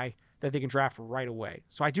young guy that they can draft right away.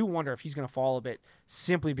 So I do wonder if he's going to fall a bit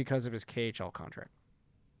simply because of his KHL contract.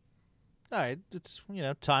 All right, it's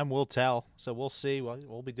time will tell. So we'll see.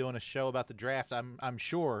 We'll be doing a show about the draft. I'm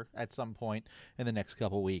sure at some point in the next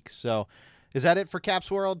couple weeks. So, is that it for Caps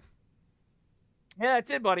World? Yeah, that's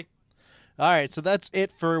it, buddy. All right, so that's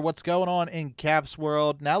it for what's going on in Caps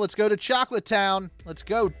World. Now let's go to Chocolate Town. Let's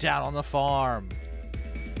go down on the farm.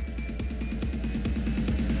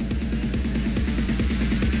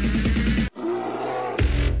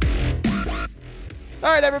 All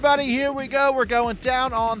right, everybody, here we go. We're going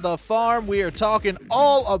down on the farm. We are talking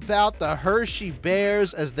all about the Hershey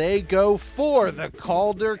Bears as they go for the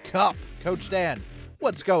Calder Cup. Coach Dan,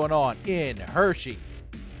 what's going on in Hershey?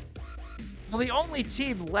 Well, the only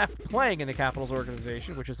team left playing in the Capitals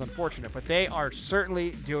organization, which is unfortunate, but they are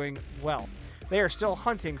certainly doing well. They are still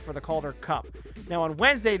hunting for the Calder Cup. Now, on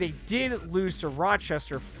Wednesday, they did lose to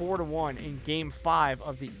Rochester 4-1 in Game 5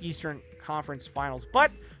 of the Eastern Conference Finals,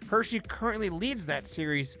 but Hershey currently leads that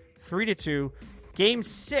series 3-2. Game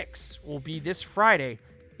 6 will be this Friday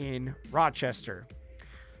in Rochester.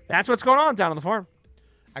 That's what's going on down on the farm.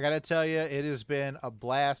 I got to tell you, it has been a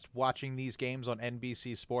blast watching these games on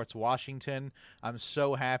NBC Sports Washington. I'm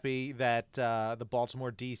so happy that the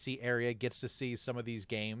Baltimore, D.C. area gets to see some of these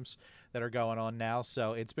games that are going on now.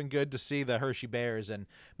 So it's been good to see the Hershey Bears. And,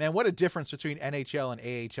 man, what a difference between NHL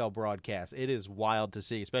and AHL broadcasts. It is wild to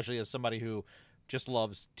see, especially as somebody who just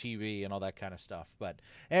loves TV and all that kind of stuff. But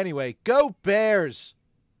anyway, go Bears!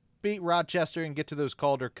 Beat Rochester and get to those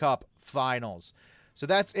Calder Cup finals. So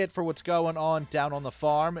that's it for what's going on down on the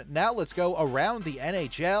farm. Now let's go around the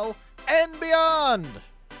NHL and beyond.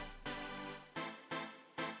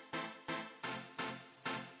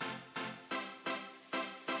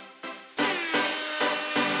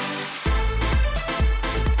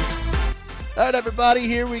 All right, everybody,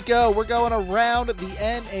 here we go. We're going around the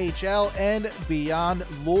NHL and beyond.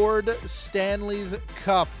 Lord Stanley's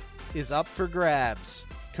Cup is up for grabs.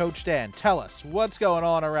 Coach Dan, tell us what's going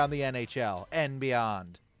on around the NHL and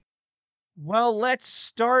beyond. Well, let's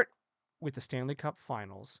start with the Stanley Cup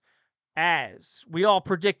Finals. As we all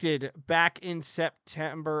predicted back in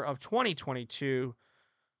September of 2022,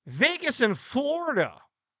 Vegas and Florida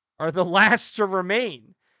are the last to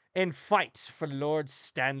remain and fight for Lord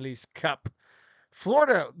Stanley's Cup.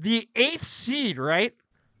 Florida, the 8th seed, right?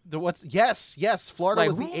 Yes. Florida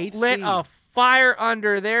was the 8th lit seed. A fire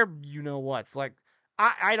under their you-know-what's. Like,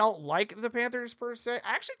 I don't like the Panthers per se.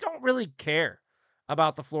 I actually don't really care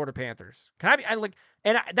about the Florida Panthers.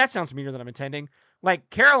 That sounds meaner than I'm intending. Like,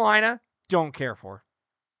 Carolina, don't care for.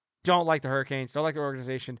 Don't like the Hurricanes. Don't like the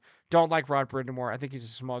organization. Don't like Rod Brindamore. I think he's a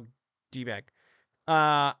smug D-bag.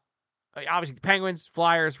 Obviously, the Penguins,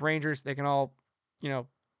 Flyers, Rangers, they can all,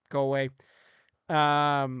 go away.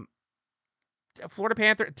 Florida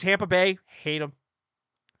Panther, Tampa Bay, hate them.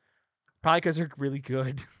 Probably because they're really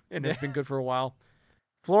good and they've been good for a while.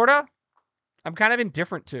 Florida, I'm kind of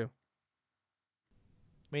indifferent to. I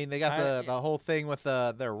mean, they got the whole thing with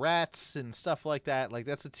their rats and stuff like that. Like,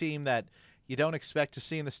 that's a team that you don't expect to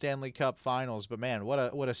see in the Stanley Cup Finals. But, man,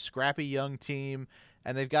 what a scrappy young team.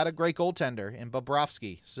 And they've got a great goaltender in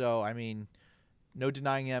Bobrovsky. So, I mean, no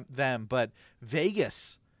denying them. But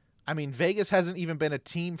Vegas hasn't even been a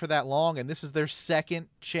team for that long, and this is their second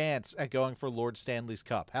chance at going for Lord Stanley's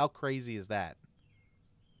Cup. How crazy is that?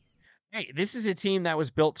 Hey, this is a team that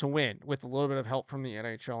was built to win with a little bit of help from the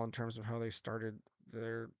NHL in terms of how they started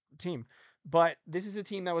their team. But this is a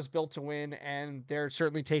team that was built to win, and they're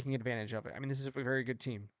certainly taking advantage of it. I mean, this is a very good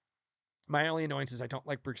team. My only annoyance is I don't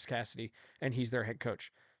like Bruce Cassidy, and he's their head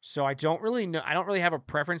coach. So I don't really know. I don't really have a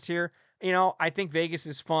preference here. I think Vegas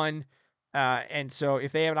is fun. And so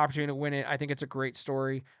if they have an opportunity to win it, I think it's a great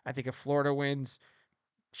story. I think if Florida wins,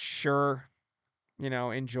 sure,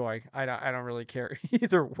 enjoy. I don't really care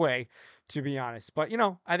either way, to be honest. But,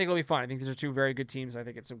 I think it'll be fun. I think these are two very good teams. I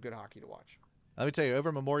think it's some good hockey to watch. Let me tell you,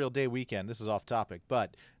 over Memorial Day weekend, this is off topic,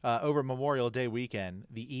 but over Memorial Day weekend,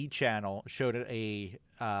 the E! Channel showed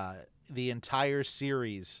the entire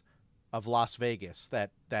series of Las Vegas,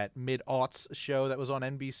 that mid-aughts show that was on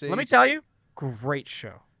NBC. Let me tell you, great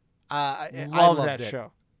show. I loved loved that it.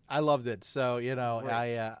 show. I loved it. So,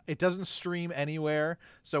 it doesn't stream anywhere.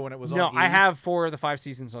 So when it was on I have 4 of the 5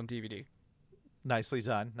 seasons on DVD. Nicely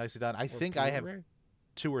done. I think I have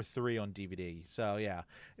 2 or 3 on DVD. So, yeah,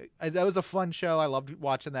 that was a fun show. I loved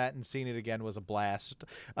watching that, and seeing it again was a blast.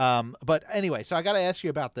 But anyway, so I got to ask you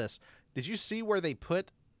about this. Did you see where they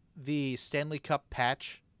put the Stanley Cup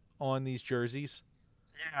patch on these jerseys?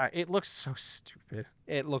 Yeah, it looks so stupid.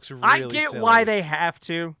 It looks really I get silly. why they have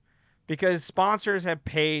to, because sponsors have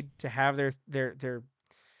paid to have their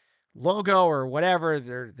logo or whatever,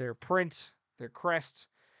 their print, their crest,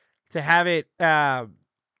 to have it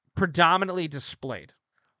predominantly displayed.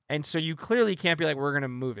 And so you clearly can't be like, we're going to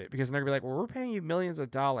move it, because they're going to be like, well, we're paying you millions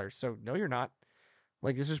of dollars. So no, you're not.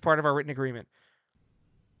 Like, this is part of our written agreement.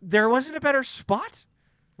 There wasn't a better spot.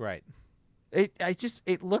 Right.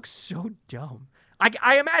 It looks so dumb.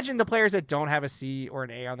 I imagine the players that don't have a C or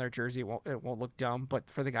an A on their jersey it won't look dumb, but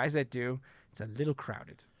for the guys that do, it's a little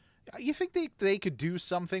crowded. You think they could do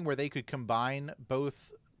something where they could combine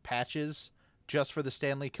both patches just for the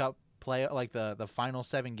Stanley Cup play, like the final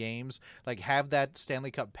 7 games, like have that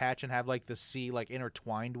Stanley Cup patch and have like the C like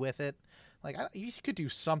intertwined with it? Like you could do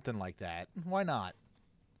something like that. Why not?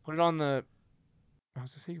 Put it on the. I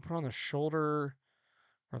was gonna say you put it on the shoulder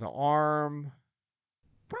or the arm.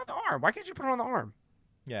 Put it on the arm. Why can't you put it on the arm?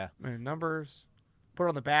 Yeah. Numbers. Put it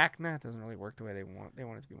on the back. Nah, it doesn't really work the way they want. They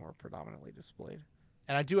want it to be more predominantly displayed.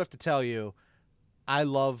 And I do have to tell you, I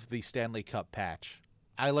love the Stanley Cup patch.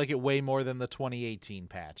 I like it way more than the 2018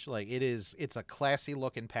 patch. Like it's a classy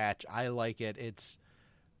looking patch. I like it. It's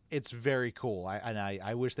very cool.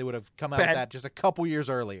 I wish they would have come out with that just a couple years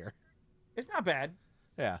earlier. It's not bad.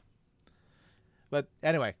 Yeah. But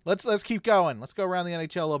anyway, let's keep going. Let's go around the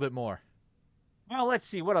NHL a little bit more. Well, let's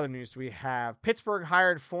see. What other news do we have? Pittsburgh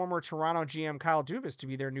hired former Toronto GM Kyle Dubas to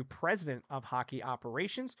be their new president of hockey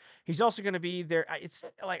operations. He's also going to be their, it's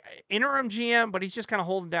like interim GM, but he's just kind of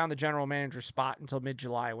holding down the general manager spot until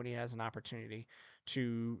mid-July when he has an opportunity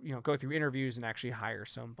to, go through interviews and actually hire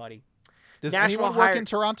somebody. Does anyone work in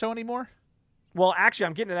Toronto anymore? Well, actually,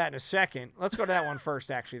 I'm getting to that in a second. Let's go to that one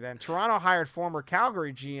first, actually, then. Toronto hired former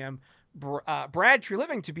Calgary GM Brad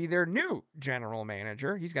Treliving to be their new general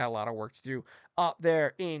manager. He's got a lot of work to do up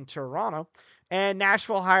there in Toronto. And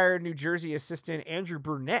Nashville hired New Jersey assistant Andrew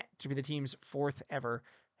Brunette to be the team's 4th ever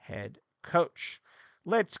head coach.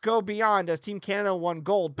 Let's go beyond as Team Canada won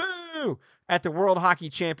gold, boo, at the World Hockey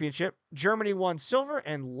Championship. Germany won silver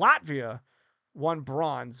and Latvia won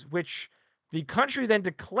bronze, which the country then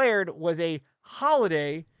declared was a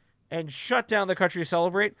holiday and shut down the country to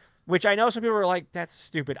celebrate. Which I know some people are like, that's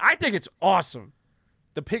stupid. I think it's awesome.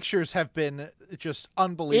 The pictures have been just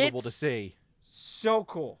unbelievable to see. So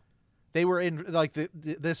cool. They were in like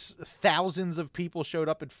this thousands of people showed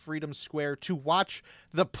up at Freedom Square to watch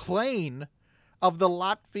the plane of the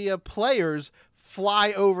Latvia players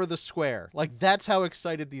fly over the square. Like that's how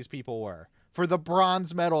excited these people were for the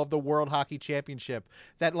bronze medal of the World Hockey Championship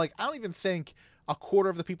that like I don't even think a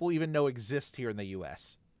quarter of the people even know exist here in the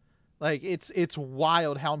US. Like it's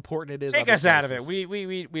wild how important it is. Take us out of it. We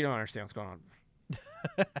don't understand what's going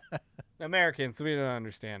on. Americans, we don't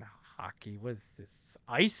understand hockey. What's this?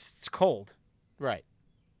 Ice? It's cold. Right.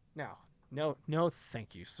 No,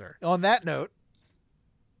 thank you, sir. On that note.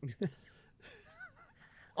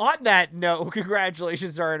 On that note,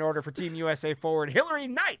 congratulations are in order for Team USA forward Hillary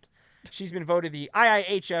Knight. She's been voted the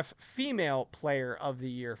IIHF Female Player of the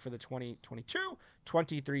Year for the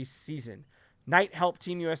 2022-23 season. Knight helped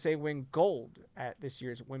Team USA win gold at this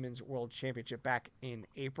year's Women's World Championship back in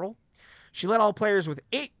April. She led all players with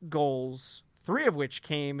 8 goals, 3 of which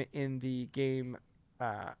came in the game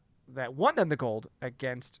that won them the gold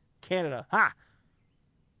against Canada. Ha!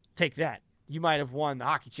 Take that. You might have won the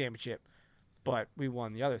hockey championship, but we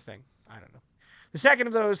won the other thing. I don't know. The second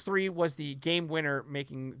of those 3 was the game winner,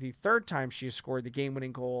 making the 3rd time she has scored the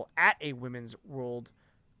game-winning goal at a Women's World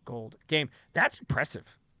Gold game. That's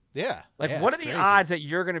impressive. Yeah. What are the odds that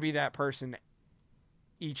you're going to be that person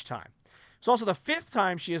each time? It's also the 5th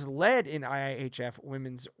time she has led in IIHF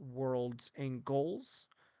Women's Worlds in goals,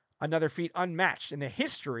 another feat unmatched in the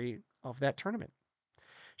history of that tournament.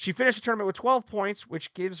 She finished the tournament with 12 points,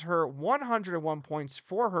 which gives her 101 points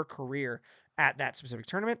for her career at that specific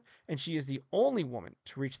tournament, and she is the only woman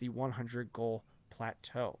to reach the 100-goal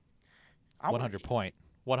plateau. 100 point,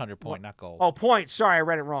 not goal. Oh, point. Sorry, I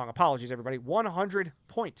read it wrong. Apologies, everybody.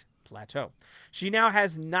 100-point plateau. She now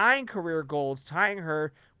has 9 career golds, tying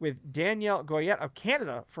her with Danielle Goyette of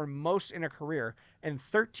Canada for most in a career, and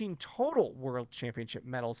 13 total World Championship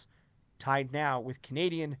medals, tied now with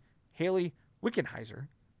Canadian Haley Wickenheiser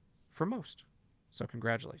for most. So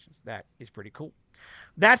congratulations. That is pretty cool.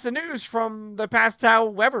 That's the news from the past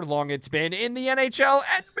however long it's been in the NHL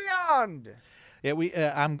and beyond.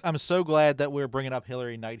 Yeah, I'm so glad that we're bringing up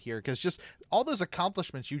Hillary Knight here because just all those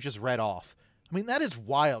accomplishments you just read off. I mean, that is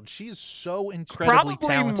wild. She is so incredibly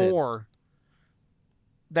talented. Probably more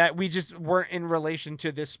that we just weren't in relation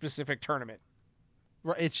to this specific tournament.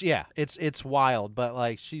 Right? It's wild, but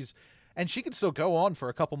like she's And she could still go on for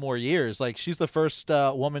a couple more years. Like, she's the first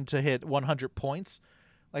woman to hit 100 points.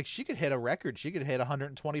 Like, she could hit a record. She could hit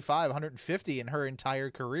 125, 150 in her entire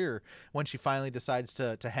career when she finally decides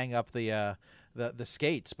to hang up the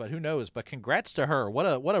skates. But who knows? But congrats to her. What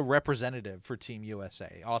a representative for Team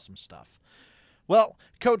USA. Awesome stuff. Well,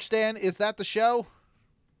 Coach Dan, is that the show?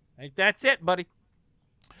 I think that's it, buddy.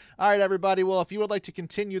 All right, everybody. Well, if you would like to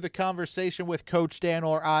continue the conversation with Coach Dan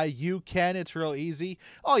or I, you can. It's real easy.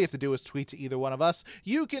 All you have to do is tweet to either one of us.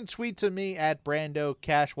 You can tweet to me at Brando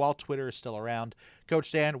Cash while Twitter is still around.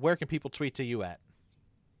 Coach Dan, where can people tweet to you at?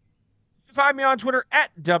 Find me on Twitter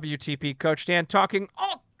at WTP Coach Dan, talking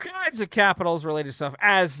all kinds of Capitals related stuff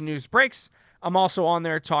as news breaks. I'm also on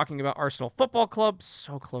there talking about Arsenal Football Club.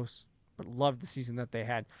 So close, but love the season that they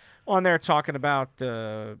had. On there talking about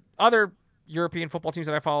the other European football teams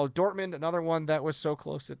that I follow. Dortmund, another one that was so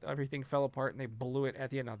close that everything fell apart and they blew it at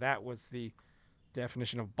the end. Now that was the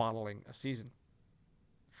definition of bottling a season.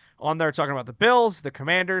 On there talking about the Bills, the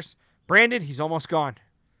Commanders. Brandon, he's almost gone.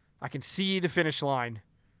 I can see the finish line.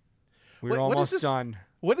 We're almost done.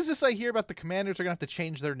 What is this I hear about the Commanders are going to have to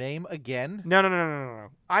change their name again? No.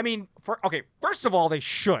 I mean, first of all, they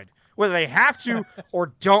should. Whether they have to or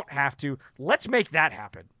don't have to, let's make that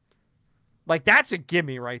happen. Like, that's a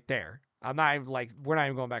gimme right there. We're not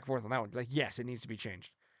even going back and forth on that one. Like, yes, it needs to be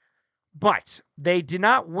changed. But they did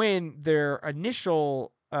not win their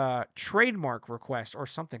initial trademark request or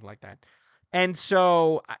something like that. And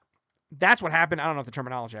so that's what happened. I don't know if the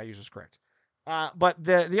terminology I use is correct. But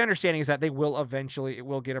the understanding is that it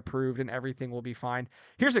will get approved and everything will be fine.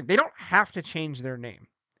 Here's the thing. They don't have to change their name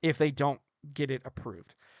if they don't get it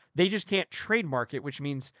approved. They just can't trademark it, which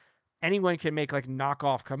means anyone can make like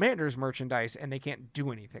knockoff Commanders merchandise and they can't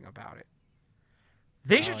do anything about it.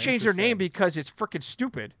 They should change their name because it's freaking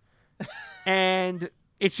stupid. And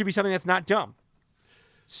it should be something that's not dumb.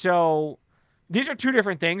 So these are two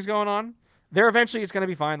different things going on. There eventually it's going to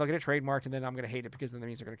be fine. They'll get it trademarked and then I'm going to hate it because then that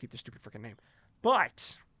means they're going to keep the stupid freaking name.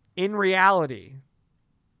 But in reality,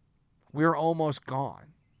 we're almost gone.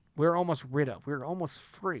 We're almost rid of. We're almost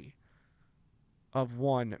free of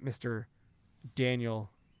one Mr.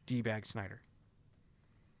 Daniel D-Bag Snyder.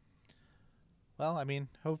 Well, I mean,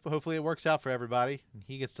 hopefully it works out for everybody.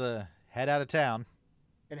 He gets to head out of town.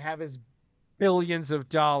 And have his billions of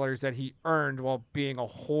dollars that he earned while being a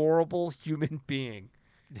horrible human being.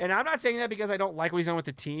 And I'm not saying that because I don't like what he's done with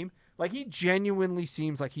the team. Like, he genuinely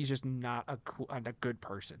seems like he's just not a good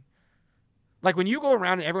person. Like, when you go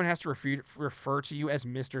around and everyone has to refer to you as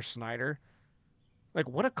Mr. Snyder, like,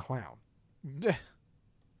 what a clown. Ugh,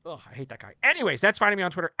 I hate that guy. Anyways, that's finding me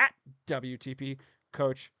on Twitter at WTP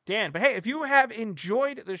Coach Dan. But hey, if you have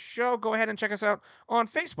enjoyed the show, go ahead and check us out on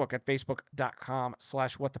Facebook at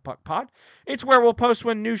facebook.com/whatthepuckpod. It's where we'll post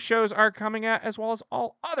when new shows are coming out, as well as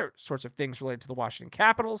all other sorts of things related to the Washington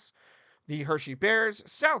Capitals, the Hershey Bears,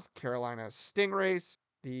 South Carolina Stingrays,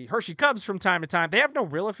 the Hershey Cubs from time to time. They have no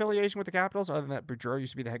real affiliation with the Capitals other than that Boudreaux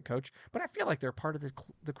used to be the head coach, but I feel like they're part of the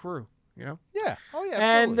crew. You know? Yeah. Oh, yeah.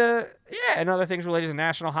 Absolutely. And and other things related to the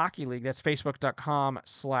National Hockey League. That's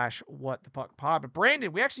facebook.com/whatthepuckpod. But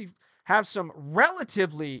Brandon, we actually have some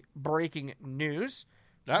relatively breaking news.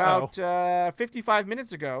 About 55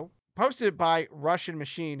 minutes ago, posted by Russian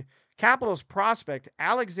Machine, Capitals prospect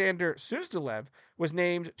Alexander Suzdalev was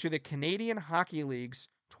named to the Canadian Hockey League's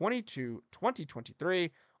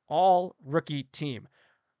 2022-2023 all-rookie team.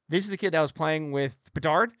 This is the kid that was playing with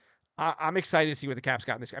Bedard. I'm excited to see what the Caps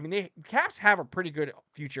got in this. I mean, the Caps have a pretty good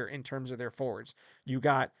future in terms of their forwards. You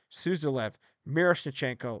got Suzdalev,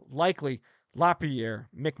 Miroshnichenko, likely Lapierre,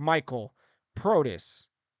 McMichael, Protas,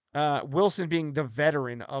 Wilson being the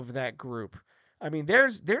veteran of that group. I mean,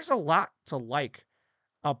 there's a lot to like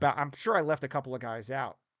about. I'm sure I left a couple of guys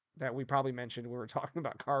out that we probably mentioned when we were talking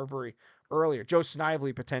about Carbery earlier. Joe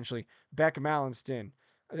Snively potentially, Beck Mallinston.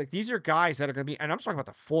 Like, these are guys that are going to be, and I'm talking about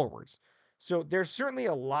the forwards. So there's certainly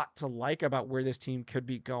a lot to like about where this team could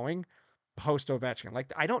be going post Ovechkin.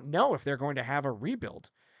 Like, I don't know if they're going to have a rebuild.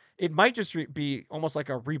 It might just be almost like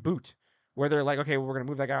a reboot where they're like, okay, well, we're going to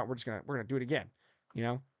move that guy out. We're going to do it again, you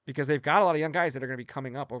know, because they've got a lot of young guys that are going to be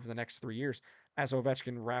coming up over the next 3 years as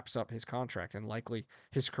Ovechkin wraps up his contract and likely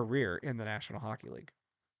his career in the National Hockey League.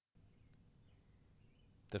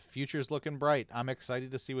 The future's looking bright. I'm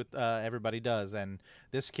excited to see what everybody does. And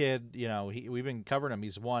this kid, you know, we've been covering him.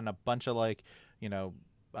 He's won a bunch of, like, you know,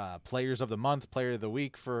 players of the month, player of the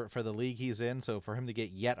week for the league he's in. So for him to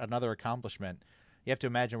get yet another accomplishment, you have to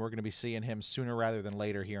imagine we're going to be seeing him sooner rather than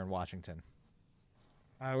later here in Washington.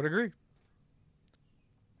 I would agree.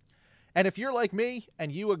 And if you're like me and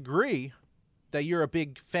you agree, that you're a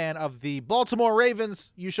big fan of the Baltimore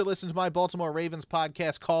Ravens, you should listen to my Baltimore Ravens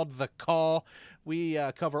podcast called The Call. We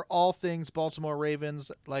cover all things Baltimore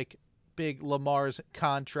Ravens, like big Lamar's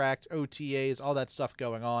contract, OTAs, all that stuff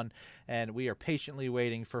going on. And we are patiently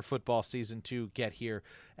waiting for football season to get here.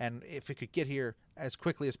 And if it could get here as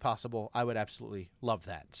quickly as possible, I would absolutely love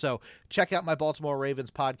that. So check out my Baltimore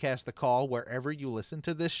Ravens podcast, The Call, wherever you listen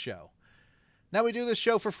to this show. Now, we do this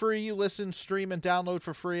show for free. You listen, stream, and download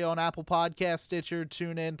for free on Apple Podcasts, Stitcher,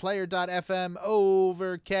 TuneIn, Player.fm,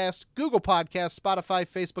 Overcast, Google Podcasts, Spotify,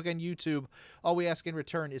 Facebook, and YouTube. All we ask in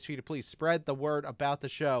return is for you to please spread the word about the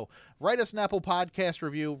show. Write us an Apple Podcast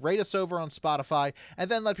review, rate us over on Spotify, and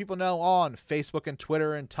then let people know on Facebook and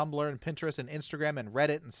Twitter and Tumblr and Pinterest and Instagram and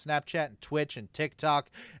Reddit and Snapchat and Twitch and TikTok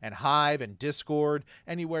and Hive and Discord,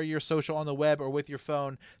 anywhere you're social on the web or with your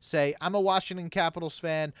phone. Say, I'm a Washington Capitals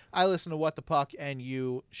fan. I listen to What the Puck, and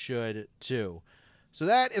you should too. So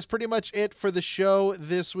that is pretty much it for the show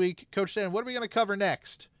this week. Coach Stan, what are we going to cover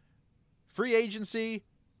next? Free agency,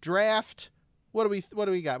 draft. What do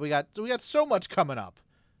we got? We got so much coming up.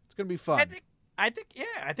 It's going to be fun. I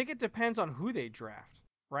think it depends on who they draft,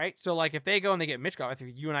 right? So like if they go and they get Mitchell, I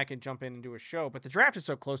think you and I can jump in and do a show, but the draft is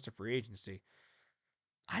so close to free agency.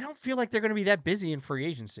 I don't feel like they're going to be that busy in free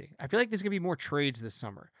agency. I feel like there's going to be more trades this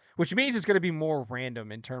summer, which means it's going to be more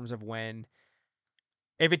random in terms of when.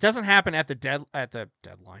 If it doesn't happen at the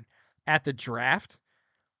deadline, at the draft,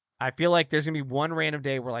 I feel like there's going to be one random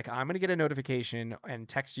day where like I'm going to get a notification and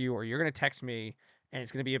text you, or you're going to text me, and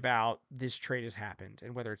it's going to be about this trade has happened,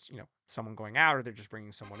 and whether it's, someone going out or they're just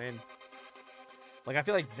bringing someone in. Like I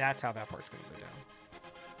feel like that's how that part's going to go down.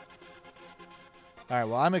 All right,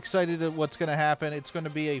 well, I'm excited at what's going to happen. It's going to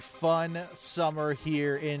be a fun summer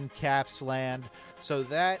here in Caps Land. So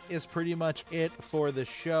that is pretty much it for the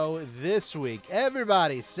show this week.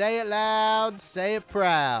 Everybody, say it loud, say it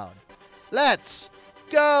proud. Let's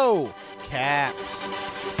go, Caps!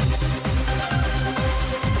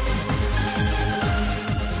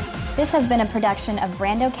 This has been a production of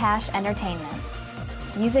Brando Cash Entertainment.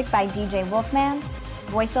 Music by DJ Wolfman.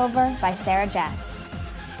 Voiceover by Sarah Jax.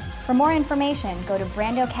 For more information, go to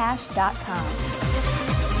brandocash.com.